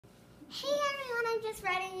Hey everyone, I'm just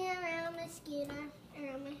riding around my scooter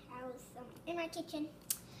around my house, in my kitchen.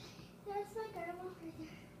 There's my girl over there.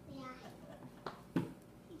 Yeah.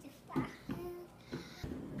 He just died.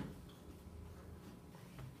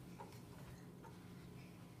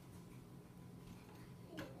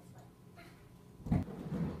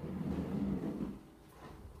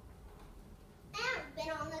 I haven't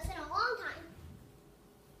been on this in a long time.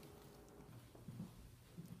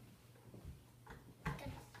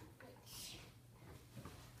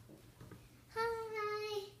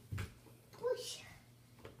 Hi. Whoosh.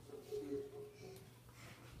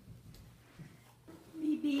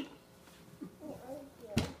 Beep beep.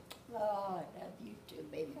 Oh, I love you too,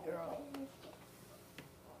 baby girl.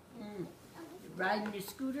 You riding your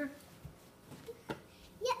scooter?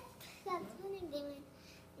 Yep, that's what I'm doing.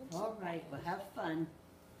 All right, well have fun.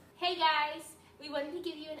 Hey guys, we wanted to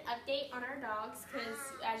give you an update on our dogs because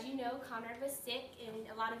as you know, Conrad was sick and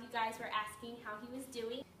a lot of you guys were asking how he was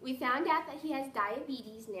doing. We found out that he has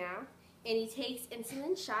diabetes now and he takes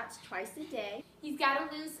insulin shots twice a day. He's got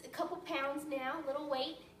to lose a couple pounds now, a little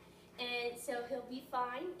weight, and so he'll be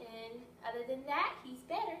fine, and other than that, he's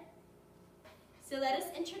better. So let us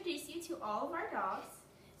introduce you to all of our dogs.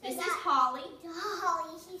 This is Holly,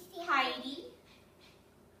 Dolly, she's the Heidi,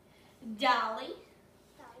 Dolly,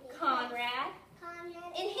 Conrad,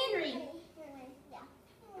 and Henry. Yeah.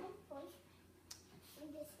 And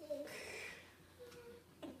this is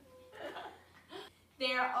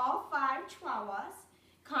They are all 5 Chihuahuas.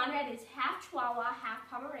 Conrad is half Chihuahua, half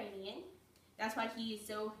Pomeranian. That's why he is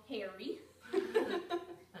so hairy. and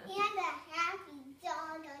a happy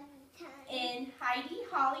dog on the time. And Heidi,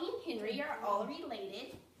 Holly, and Henry are all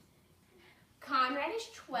related. Conrad is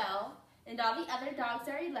 12, and all the other dogs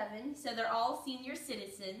are 11, so they're all senior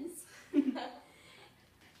citizens.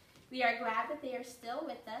 We are glad that they are still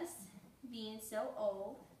with us, being so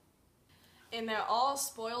old. And they're all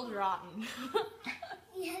spoiled rotten.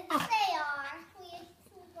 Yes, they are. We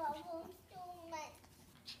love them so much.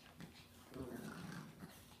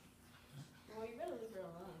 Well, you better leave her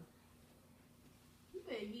alone. You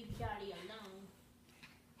better leave Daddy alone.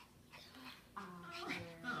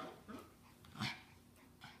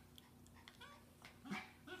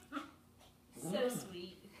 So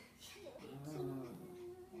sweet.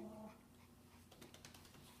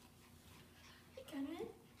 Hey, Conrad.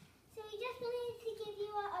 So we just wanted to give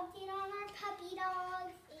you an update on our puppy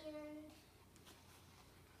dogs, and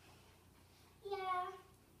yeah,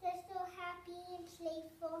 they're so happy and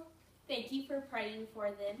playful. Thank you for praying for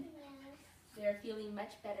them. Yes. They're feeling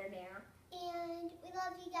much better now. And we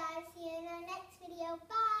love you guys. See you in our next video.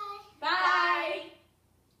 Bye. Bye!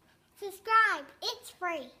 Subscribe. It's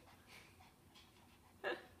free.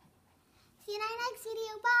 See you in our next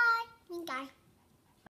video. Bye. Bye.